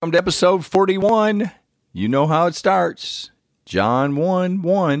Welcome to episode 41. You know how it starts. John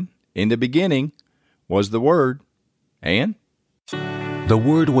 1:1. In the beginning was the Word. And? The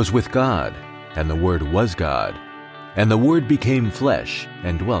Word was with God, and the Word was God. And the Word became flesh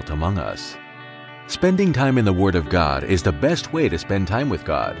and dwelt among us. Spending time in the Word of God is the best way to spend time with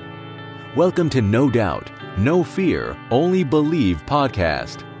God. Welcome to No Doubt, No Fear, Only Believe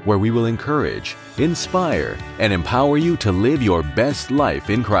podcast, where we will encourage, inspire, and empower you to live your best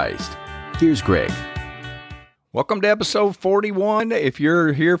life in Christ. Here's Greg. Welcome to episode 41. If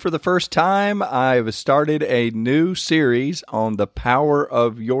you're here for the first time, I've started a new series on the power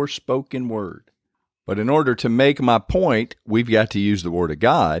of your spoken word. But in order to make my point, we've got to use the Word of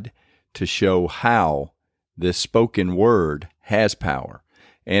God to show how this spoken word has power.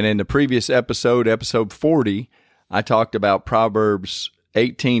 And in the previous episode, episode 40, I talked about Proverbs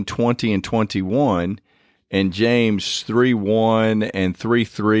 18, 20, and 21, and James 3:1 and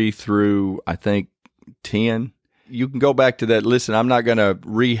 3:3 through, I think, 10. You can go back to that. Listen, I'm not going to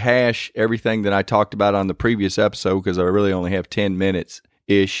rehash everything that I talked about on the previous episode because I really only have 10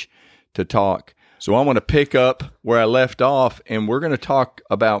 minutes-ish to talk. So I want to pick up where I left off, and we're going to talk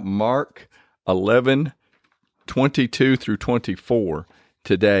about Mark 11, 22 through 24.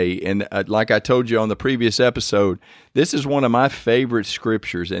 Today. And like I told you on the previous episode, this is one of my favorite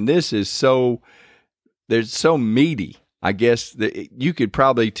scriptures, and this is they're so meaty. I guess that you could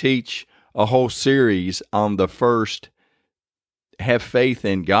probably teach a whole series on the first, have faith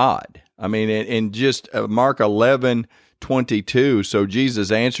in God. I mean, in just Mark 11, 22, so Jesus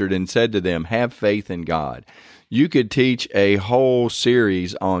answered and said to them, have faith in God. You could teach a whole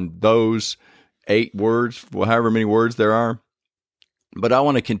series on those 8 words, however many words there are. But I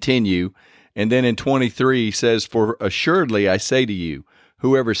want to continue, and then in 23 he says, for assuredly I say to you,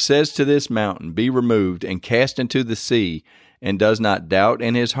 whoever says to this mountain, be removed and cast into the sea, and does not doubt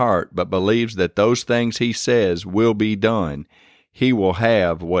in his heart, but believes that those things he says will be done, he will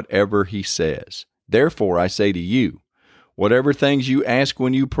have whatever he says. Therefore I say to you, whatever things you ask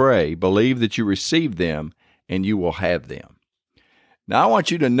when you pray, believe that you receive them, and you will have them. Now, I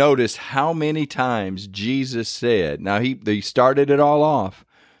want you to notice how many times Jesus said, now he started it all off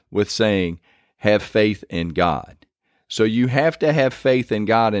with saying, have faith in God. So you have to have faith in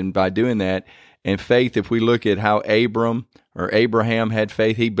God, and by doing that, and faith, if we look at how Abraham had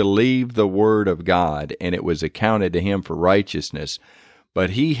faith, he believed the word of God, and it was accounted to him for righteousness. But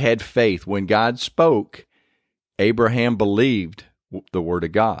he had faith. When God spoke, Abraham believed the word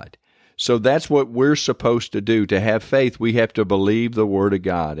of God. So that's what we're supposed to do. To have faith, we have to believe the Word of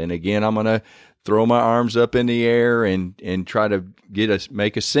God. And again, I'm going to throw my arms up in the air and try to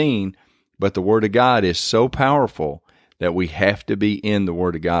make a scene. But the Word of God is so powerful that we have to be in the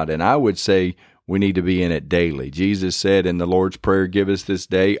Word of God. And I would say we need to be in it daily. Jesus said in the Lord's Prayer, give us this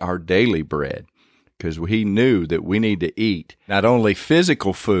day our daily bread, because he knew that we need to eat not only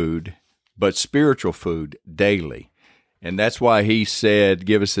physical food, but spiritual food daily. And that's why he said,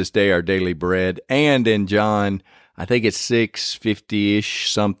 give us this day our daily bread. And in John, I think it's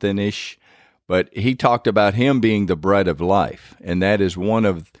 6:50-ish, something-ish, but he talked about him being the bread of life. And that is one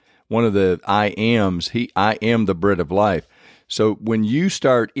of the I ams. I am the bread of life. So when you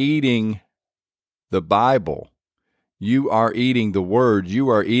start eating the Bible, you are eating the Word. You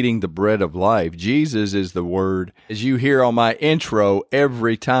are eating the bread of life. Jesus is the Word. As you hear on my intro,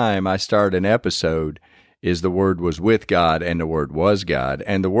 every time I start an episode, is the Word was with God, and the Word was God,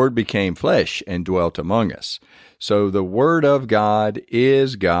 and the Word became flesh and dwelt among us. So the Word of God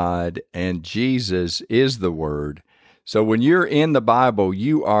is God, and Jesus is the Word. So when you're in the Bible,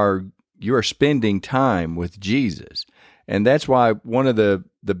 you are spending time with Jesus. And that's why one of the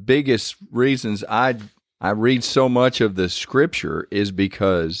biggest reasons I read so much of the Scripture is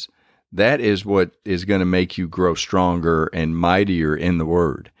because that is what is going to make you grow stronger and mightier in the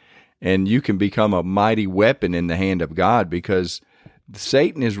Word. And you can become a mighty weapon in the hand of God, because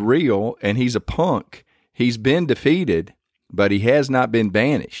Satan is real and he's a punk. He's been defeated, but he has not been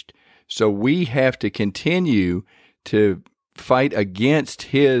banished. So we have to continue to fight against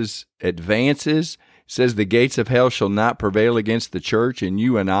his advances. It says the gates of hell shall not prevail against the church, and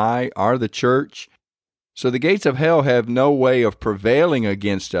you and I are the church. So the gates of hell have no way of prevailing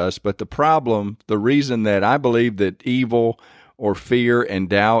against us, but the reason that I believe that evil or fear and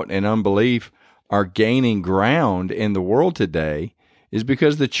doubt and unbelief are gaining ground in the world today is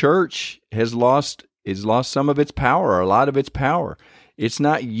because the church has lost some of its power, or a lot of its power. It's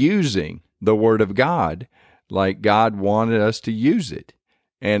not using the Word of God like God wanted us to use it.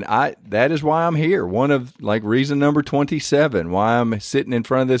 And that is why I'm here. Reason number 27, why I'm sitting in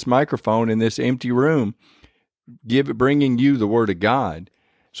front of this microphone in this empty room, bringing you the Word of God.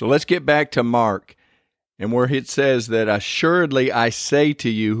 So let's get back to Mark, and where it says that assuredly I say to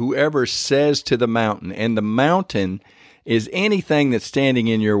you, whoever says to the mountain, and the mountain is anything that's standing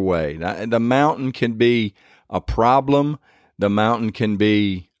in your way. Now, the mountain can be a problem. The mountain can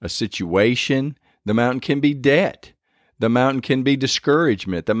be a situation. The mountain can be debt. The mountain can be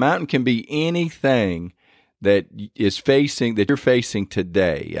discouragement. The mountain can be anything that you're facing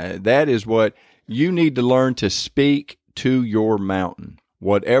today. That is what you need to learn to speak to your mountain.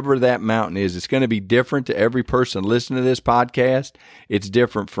 Whatever that mountain is, it's going to be different to every person listening to this podcast. It's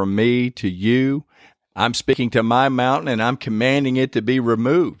different from me to you. I'm speaking to my mountain, and I'm commanding it to be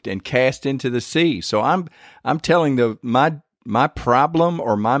removed and cast into the sea. So I'm telling my problem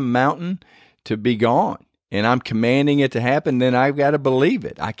or my mountain to be gone, and I'm commanding it to happen. Then I've got to believe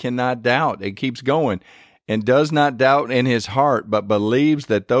it. I cannot doubt. It keeps going. And does not doubt in his heart, but believes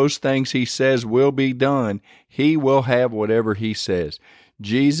that those things he says will be done. He will have whatever he says.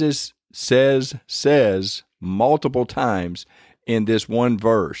 Jesus says multiple times in this one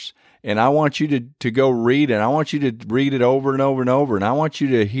verse. And I want you to go read it. I want you to read it over and over and over. And I want you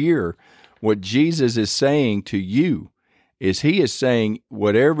to hear what Jesus is saying to you. Is he is saying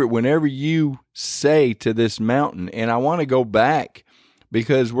whenever you say to this mountain. And I want to go back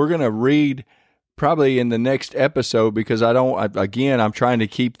because we're going to read probably in the next episode, because I'm trying to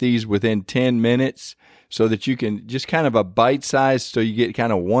keep these within 10 minutes so that you can just kind of a bite size, so you get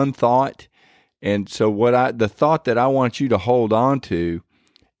kind of one thought. And so the thought that I want you to hold on to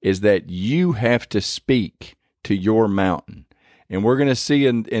is that you have to speak to your mountain. And we're going to see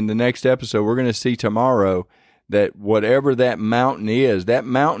in the next episode, we're going to see tomorrow that whatever that mountain is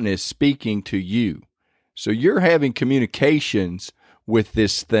speaking to you. So you're having communications with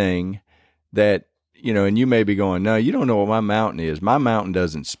this thing that, and you may be going, no, you don't know what my mountain is. My mountain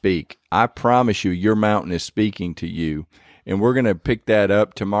doesn't speak. I promise you, your mountain is speaking to you. And we're going to pick that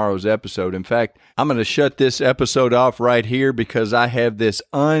up tomorrow's episode. In fact, I'm going to shut this episode off right here because I have this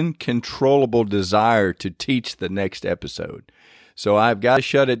uncontrollable desire to teach the next episode. So I've got to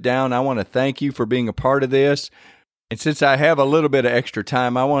shut it down. I want to thank you for being a part of this. And since I have a little bit of extra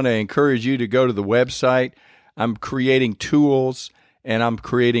time, I want to encourage you to go to the website. I'm creating tools, and I'm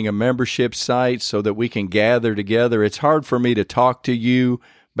creating a membership site so that we can gather together. It's hard for me to talk to you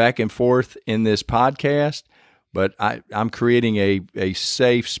back and forth in this podcast, but I'm creating a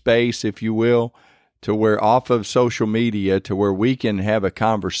safe space, if you will, to where off of social media, to where we can have a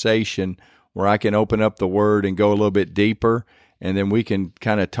conversation where I can open up the Word and go a little bit deeper, and then we can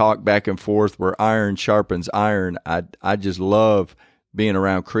kind of talk back and forth where iron sharpens iron. I just love being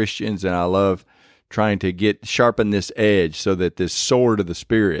around Christians, and I love trying to sharpen this edge so that this sword of the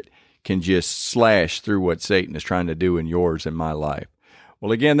Spirit can just slash through what Satan is trying to do in yours and my life.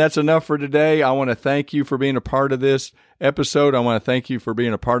 Well, again, that's enough for today. I want to thank you for being a part of this episode. I want to thank you for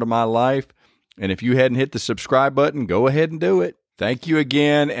being a part of my life. And if you hadn't hit the subscribe button, go ahead and do it. Thank you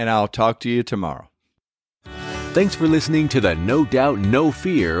again, and I'll talk to you tomorrow. Thanks for listening to the No Doubt, No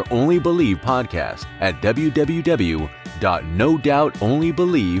Fear, Only Believe podcast at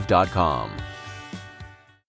www.nodoubtonlybelieve.com.